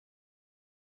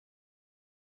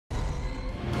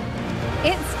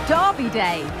It's Derby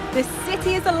Day. The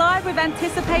city is alive with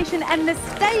anticipation and the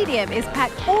stadium is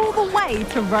packed all the way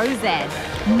to Rose End.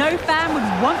 No fan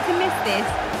would want to miss this.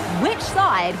 Which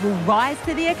side will rise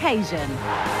to the occasion?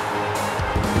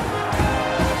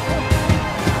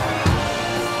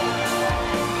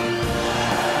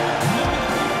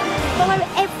 Follow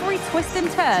every twist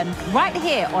and turn right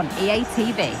here on EA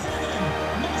TV.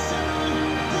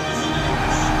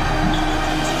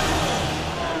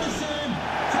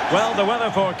 Well, the weather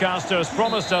forecasters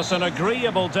promised us an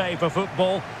agreeable day for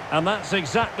football, and that's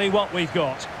exactly what we've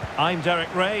got. I'm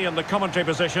Derek Ray in the commentary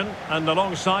position, and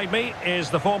alongside me is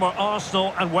the former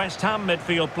Arsenal and West Ham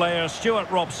midfield player Stuart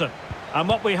Robson. And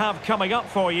what we have coming up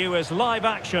for you is live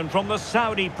action from the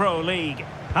Saudi Pro League.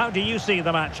 How do you see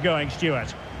the match going,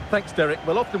 Stuart? Thanks, Derek.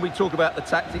 Well, often we talk about the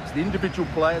tactics, the individual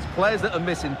players that are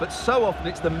missing, but so often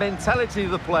it's the mentality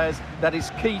of the players that is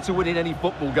key to winning any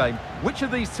football game. Which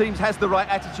of these teams has the right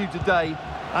attitude today?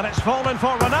 And it's fallen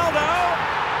for Ronaldo.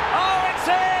 Oh, it's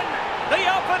in! The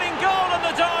opening goal in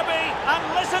the derby, and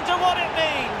listen to what it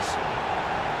means.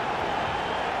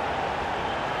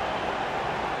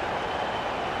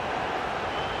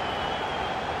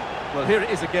 Well, here it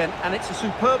is again, and it's a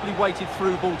superbly weighted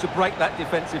through ball to break that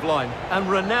defensive line. And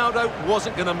Ronaldo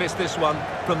wasn't going to miss this one.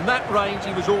 From that range,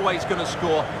 he was always going to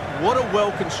score. What a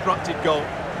well-constructed goal.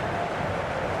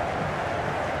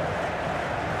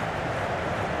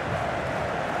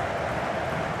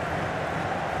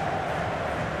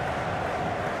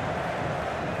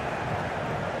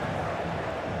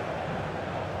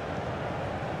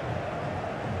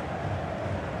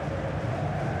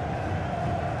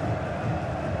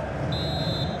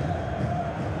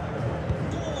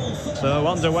 So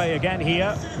underway again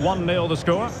here, 1-0 the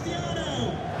score.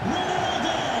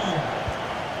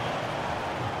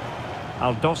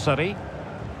 Al-Dossari.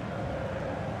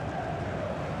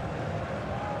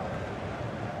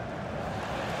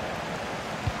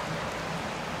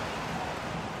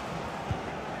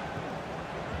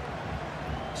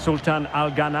 Sultan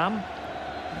Al-Ghanam.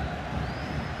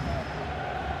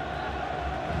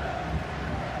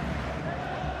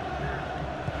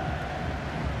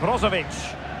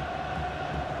 Brozovic.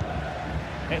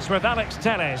 It's with Alex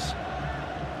Telles.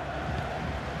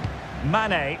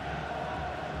 Mane.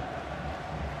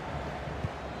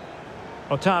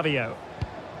 Otavio.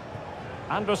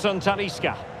 Anderson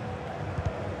Talisca.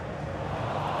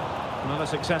 Another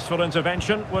successful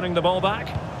intervention, winning the ball back.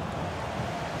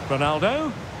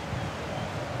 Ronaldo.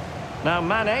 Now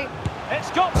Mane.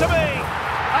 It's got to be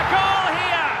a goal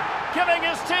here, giving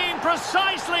his team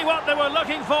precisely what they were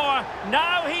looking for.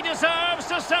 Now he deserves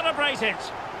to celebrate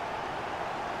it.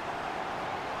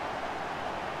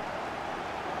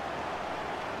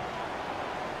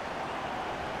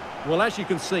 Well, as you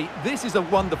can see, this is a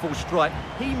wonderful strike.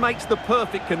 He makes the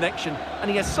perfect connection, and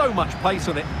he has so much pace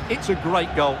on it. It's a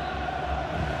great goal.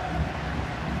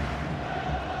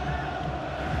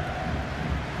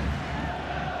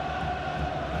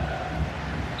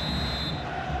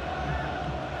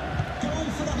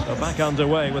 So back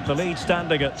underway with the lead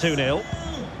standing at 2-0.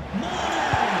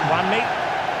 Wanmi.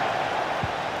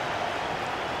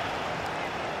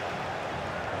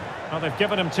 Well, they've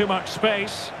given him too much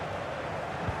space.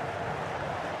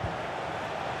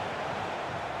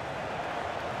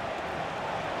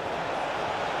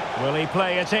 Will he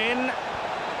play it in?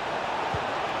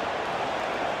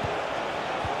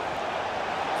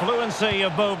 Fluency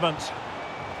of movement.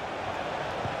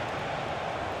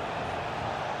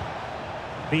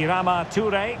 Birama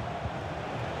Toure.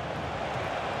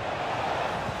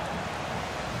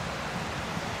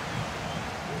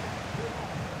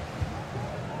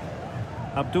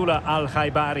 Abdullah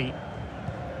Al-Khaibari.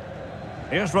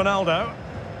 Here's Ronaldo.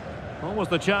 Almost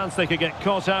the chance they could get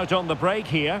caught out on the break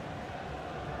here.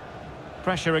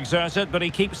 Pressure exerted, but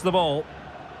he keeps the ball.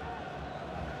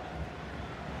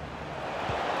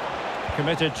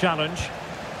 Committed challenge.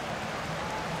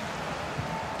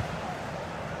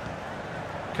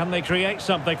 Can they create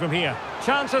something from here?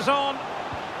 Chances on.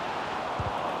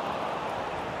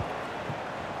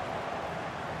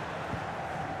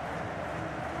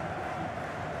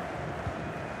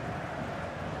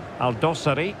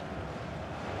 Al-Dossari.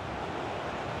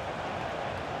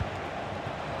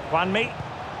 Wanmi.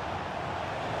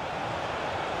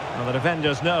 Well, the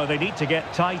defenders know they need to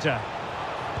get tighter.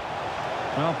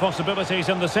 Well, possibilities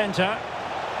in the centre.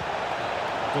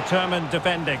 Determined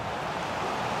defending.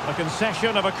 A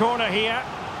concession of a corner here.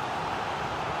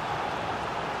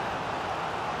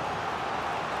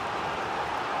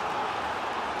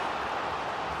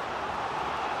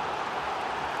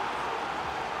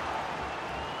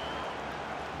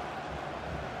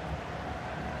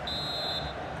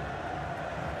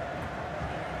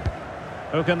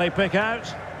 Who can they pick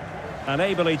out? And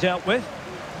ably dealt with.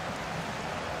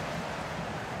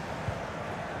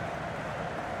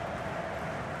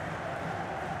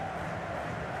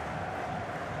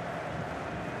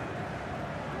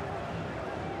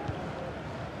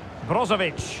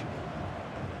 Brozovic.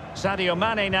 Sadio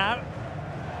Mane now.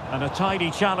 And a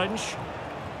tidy challenge.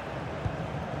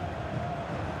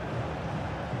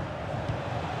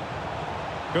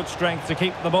 Good strength to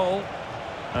keep the ball.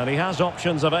 And he has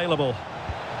options available.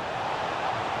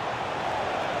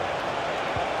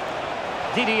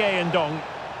 Didier Ndong.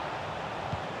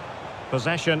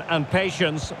 Possession and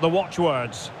patience, the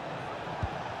watchwords.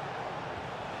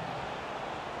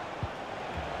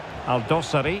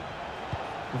 Al-Dossari.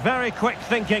 Very quick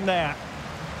thinking there.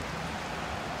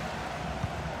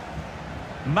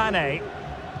 Mane.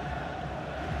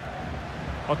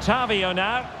 Otavio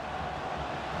now.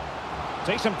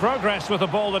 Takes some progress with the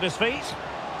ball at his feet.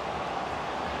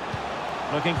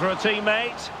 Looking for a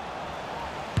teammate.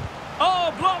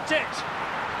 Oh, blocked it!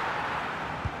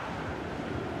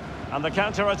 And the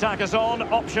counter-attack is on.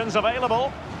 Options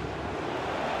available.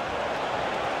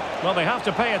 Well, they have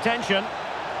to pay attention.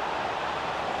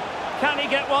 Can he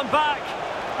get one back?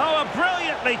 Oh, a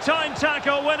brilliantly timed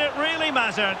tackle when it really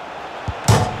mattered.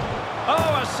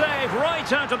 Oh, a save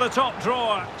right out of the top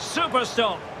drawer. Super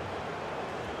stop.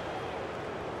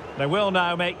 They will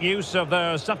now make use of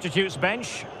their substitutes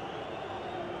bench.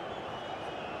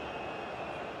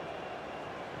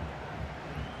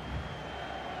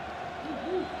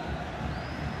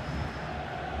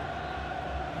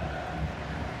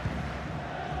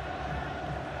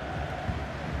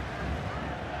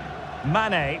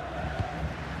 Mane.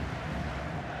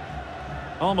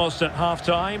 Almost at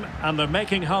half-time, and they're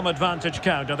making home advantage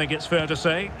count, I think it's fair to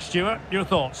say. Stuart, your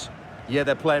thoughts? Yeah,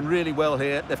 they're playing really well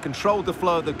here. They've controlled the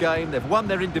flow of the game, they've won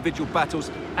their individual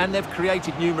battles, and they've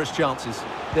created numerous chances.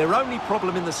 Their only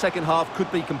problem in the second half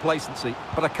could be complacency,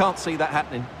 but I can't see that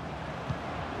happening.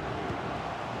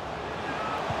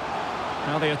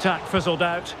 Now the attack fizzled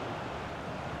out.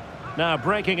 Now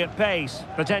breaking at pace,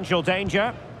 potential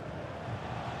danger.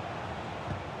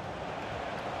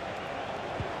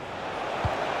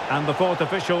 And the fourth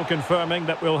official confirming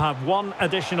that we'll have one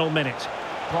additional minute.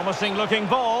 Promising looking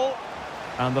ball.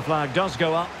 And the flag does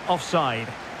go up, offside.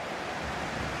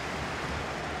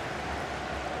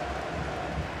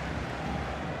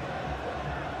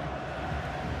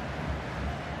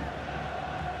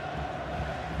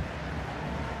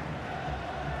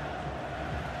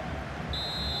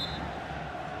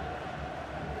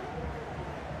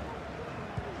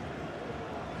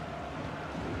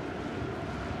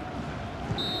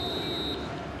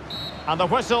 And the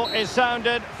whistle is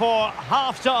sounded for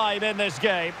half-time in this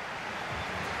game.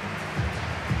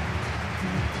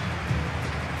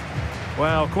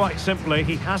 Well, quite simply,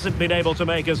 he hasn't been able to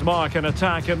make his mark and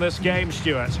attack in this game,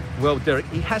 Stuart. Well, Derek,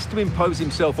 he has to impose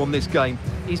himself on this game.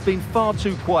 He's been far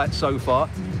too quiet so far.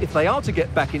 If they are to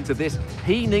get back into this,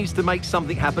 he needs to make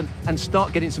something happen and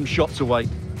start getting some shots away.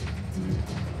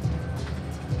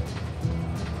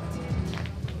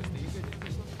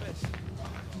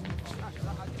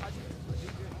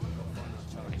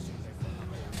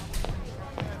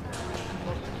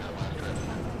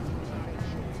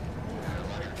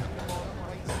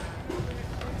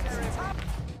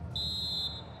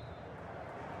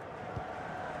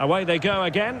 Away they go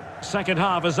again. Second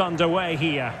half is underway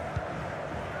here.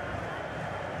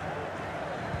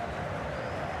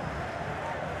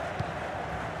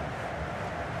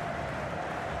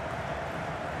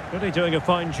 Really doing a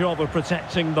fine job of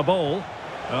protecting the ball.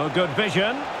 Oh, good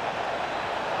vision.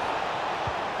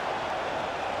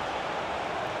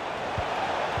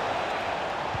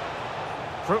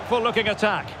 Fruitful looking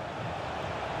attack.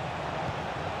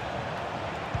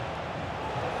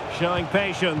 Showing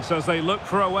patience as they look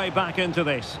for a way back into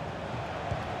this.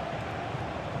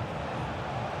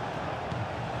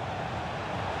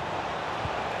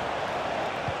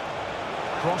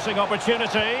 Crossing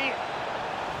opportunity.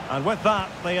 And with that,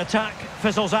 the attack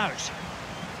fizzles out.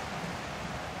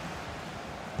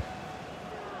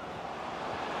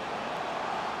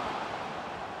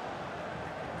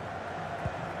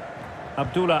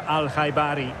 Abdullah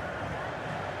Al-Khaibari.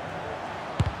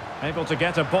 Able to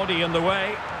get a body in the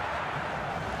way.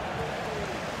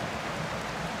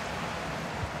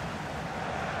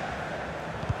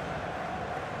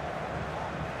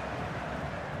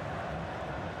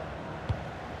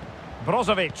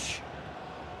 Brozovic.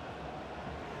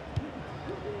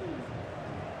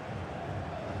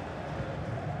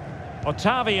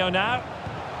 Otavio now.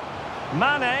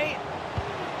 Mane.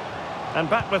 And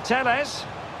back with Teles.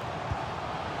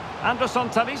 Anderson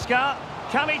Talisca.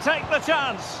 Can he take the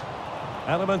chance?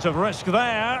 Element of risk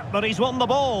there, but he's won the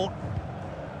ball.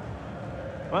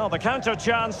 Well, the counter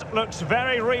chance looks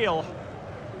very real.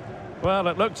 Well,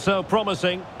 it looked so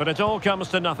promising, but it all comes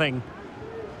to nothing.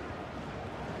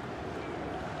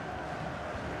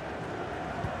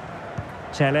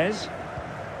 Tellez.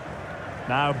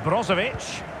 Now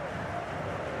Brozovic.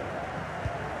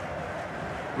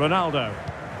 Ronaldo.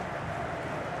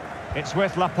 It's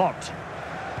with Laporte.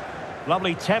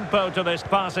 Lovely tempo to this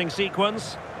passing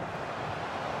sequence.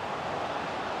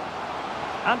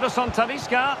 Anderson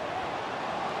Talisca.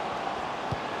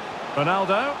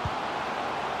 Ronaldo.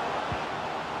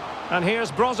 And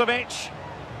here's Brozovic.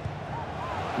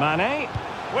 Mane.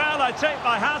 Well, I take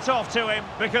my hat off to him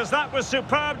because that was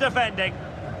superb defending.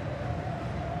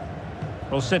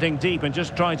 Well, sitting deep and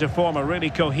just trying to form a really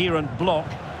coherent block.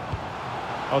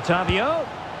 Otavio.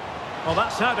 Well,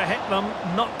 that's how to hit them.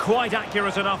 Not quite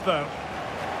accurate enough, though.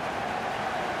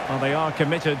 Well, they are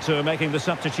committed to making the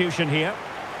substitution here.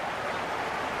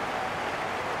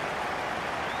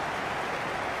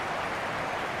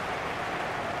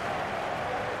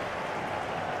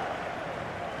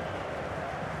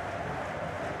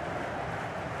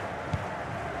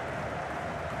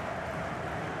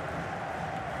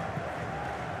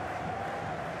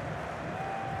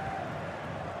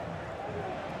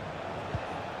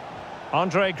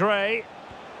 Andre Gray.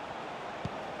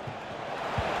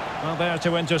 Well, there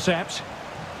to intercept.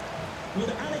 With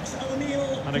Alex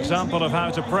O'Neill, an example of how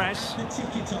to press. The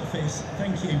ticket office.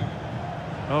 Thank you.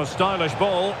 Oh, stylish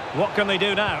ball. What can they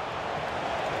do now?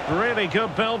 Really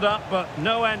good build-up, but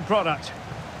no end product.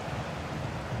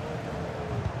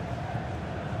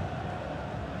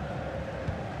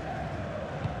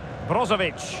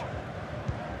 Brozovic.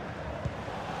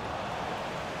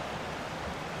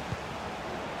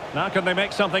 Now can they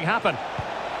make something happen?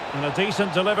 And a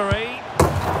decent delivery.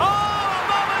 Oh, a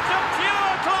moment of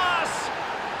pure class!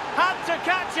 Had to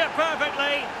catch it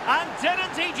perfectly, and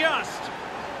didn't he just?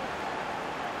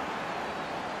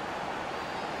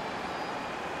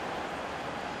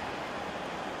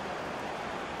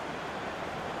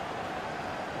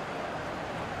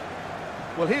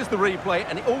 Well, here's the replay,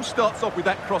 and it all starts off with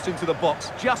that cross into the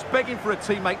box, just begging for a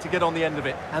teammate to get on the end of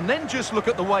it. And then just look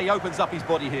at the way he opens up his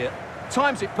body here.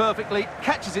 Times it perfectly,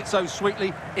 catches it so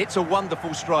sweetly, it's a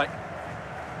wonderful strike.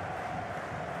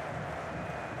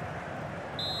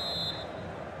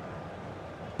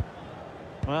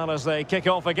 Well, as they kick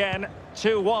off again,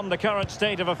 2-1 the current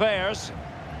state of affairs.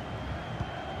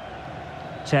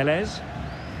 Tellez.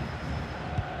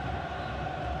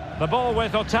 The ball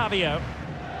with Otavio.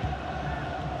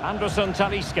 Anderson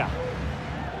Talisca.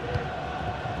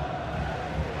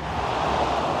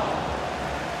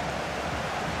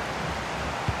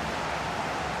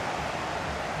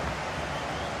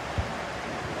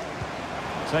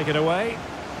 Take it away.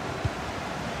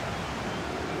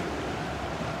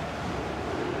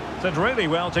 Did really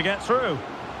well to get through.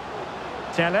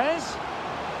 Tellez.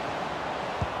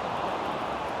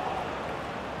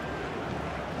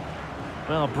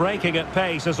 Well, breaking at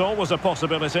pace is always a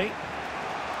possibility.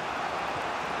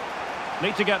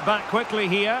 Need to get back quickly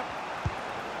here.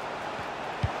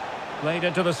 Played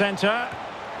into the centre.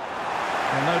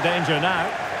 Well, no danger now.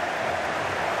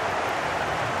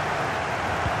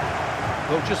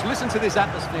 Well, just listen to this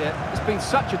atmosphere. It's been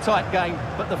such a tight game,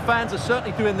 but the fans are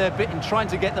certainly doing their bit in trying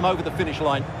to get them over the finish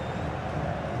line.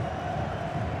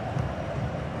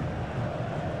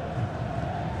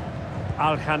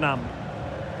 Al-Hanam.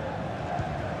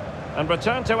 And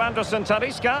return to Anderson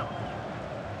Talisca.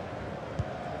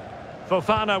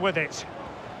 Fofana with it.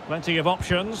 Plenty of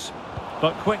options,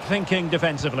 but quick thinking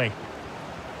defensively.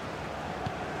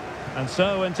 And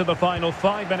so into the final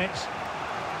 5 minutes.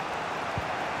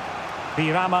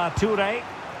 Birama Toure.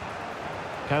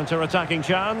 Counter-attacking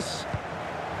chance.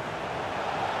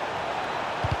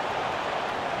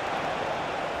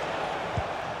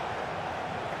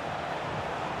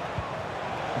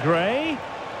 Gray.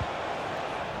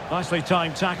 Nicely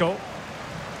timed tackle.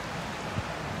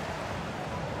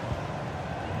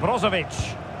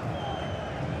 Brozovic.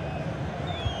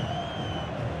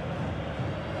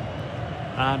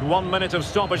 And 1 minute of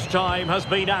stoppage time has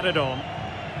been added on.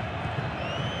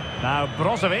 Now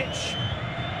Brozovic.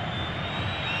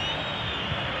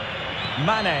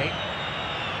 Mane.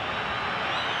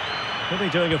 Really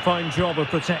doing a fine job of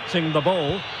protecting the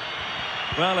ball.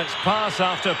 Well, it's pass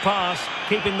after pass,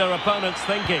 keeping their opponents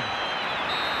thinking.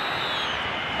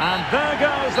 And there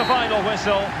goes the final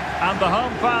whistle, and the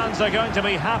home fans are going to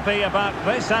be happy about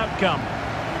this outcome.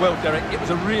 Well, Derek, it was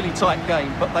a really tight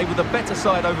game, but they were the better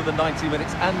side over the 90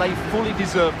 minutes, and they fully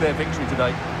deserved their victory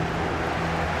today.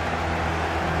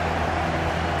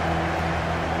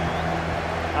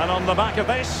 And on the back of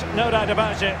this, no doubt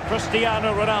about it,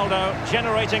 Cristiano Ronaldo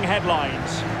generating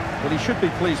headlines. Well, he should be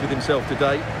pleased with himself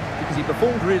today because he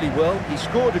performed really well, he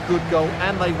scored a good goal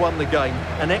and they won the game.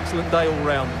 An excellent day all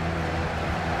round.